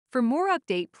For more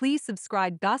update, please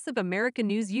subscribe Gossip America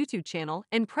News YouTube channel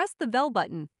and press the bell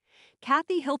button.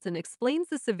 Kathy Hilton explains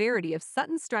the severity of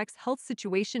Sutton Strack's health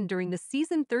situation during the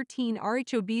season 13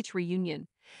 RHO Beach reunion.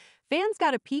 Fans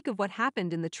got a peek of what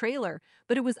happened in the trailer,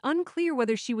 but it was unclear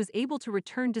whether she was able to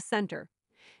return to center.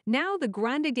 Now the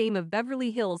Grande Dame of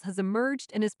Beverly Hills has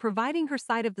emerged and is providing her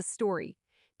side of the story.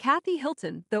 Kathy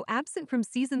Hilton, though absent from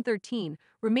season 13,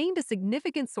 remained a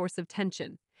significant source of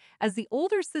tension. As the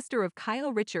older sister of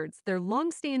Kyle Richards, their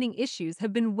long-standing issues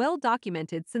have been well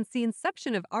documented since the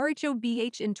inception of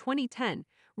RHOBH in 2010,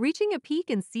 reaching a peak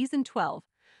in season 12.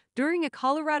 During a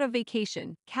Colorado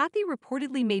vacation, Kathy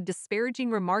reportedly made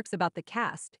disparaging remarks about the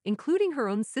cast, including her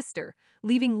own sister,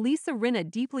 leaving Lisa Rinna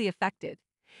deeply affected.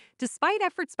 Despite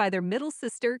efforts by their middle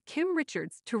sister, Kim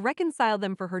Richards, to reconcile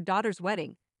them for her daughter's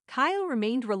wedding, Kyle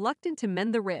remained reluctant to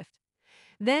mend the rift.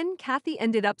 Then, Kathy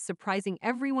ended up surprising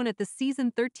everyone at the season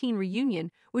 13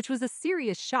 reunion, which was a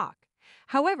serious shock.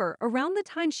 However, around the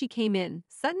time she came in,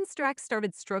 Sutton Strack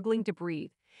started struggling to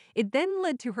breathe. It then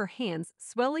led to her hands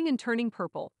swelling and turning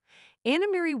purple. Anna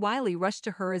Mary Wiley rushed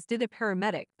to her as did a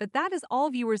paramedic, but that is all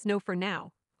viewers know for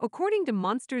now. According to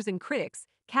Monsters and Critics,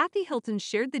 Kathy Hilton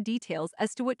shared the details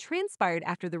as to what transpired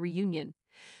after the reunion.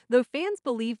 Though fans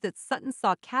believe that Sutton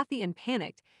saw Kathy and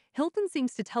panicked, Hilton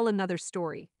seems to tell another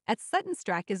story. At Sutton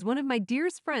Strack is one of my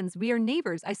dearest friends. We are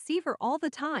neighbors. I see her all the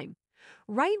time.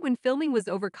 Right when filming was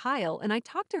over, Kyle and I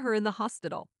talked to her in the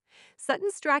hospital. Sutton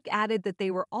Strack added that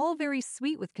they were all very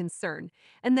sweet with concern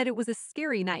and that it was a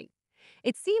scary night.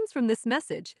 It seems from this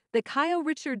message that Kyle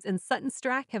Richards and Sutton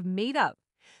Strack have made up.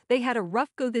 They had a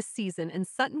rough go this season and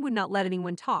Sutton would not let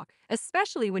anyone talk,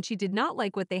 especially when she did not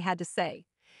like what they had to say.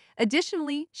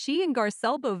 Additionally, she and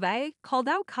Garcelle Beauvais called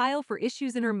out Kyle for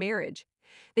issues in her marriage.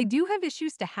 They do have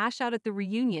issues to hash out at the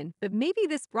reunion, but maybe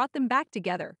this brought them back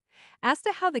together. As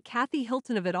to how the Kathy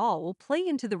Hilton of it all will play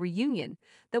into the reunion,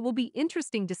 that will be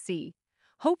interesting to see.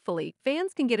 Hopefully,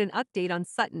 fans can get an update on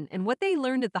Sutton and what they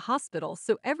learned at the hospital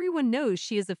so everyone knows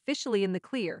she is officially in the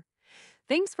clear.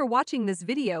 Thanks for watching this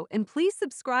video and please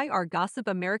subscribe our Gossip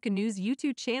America News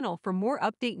YouTube channel for more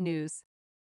update news.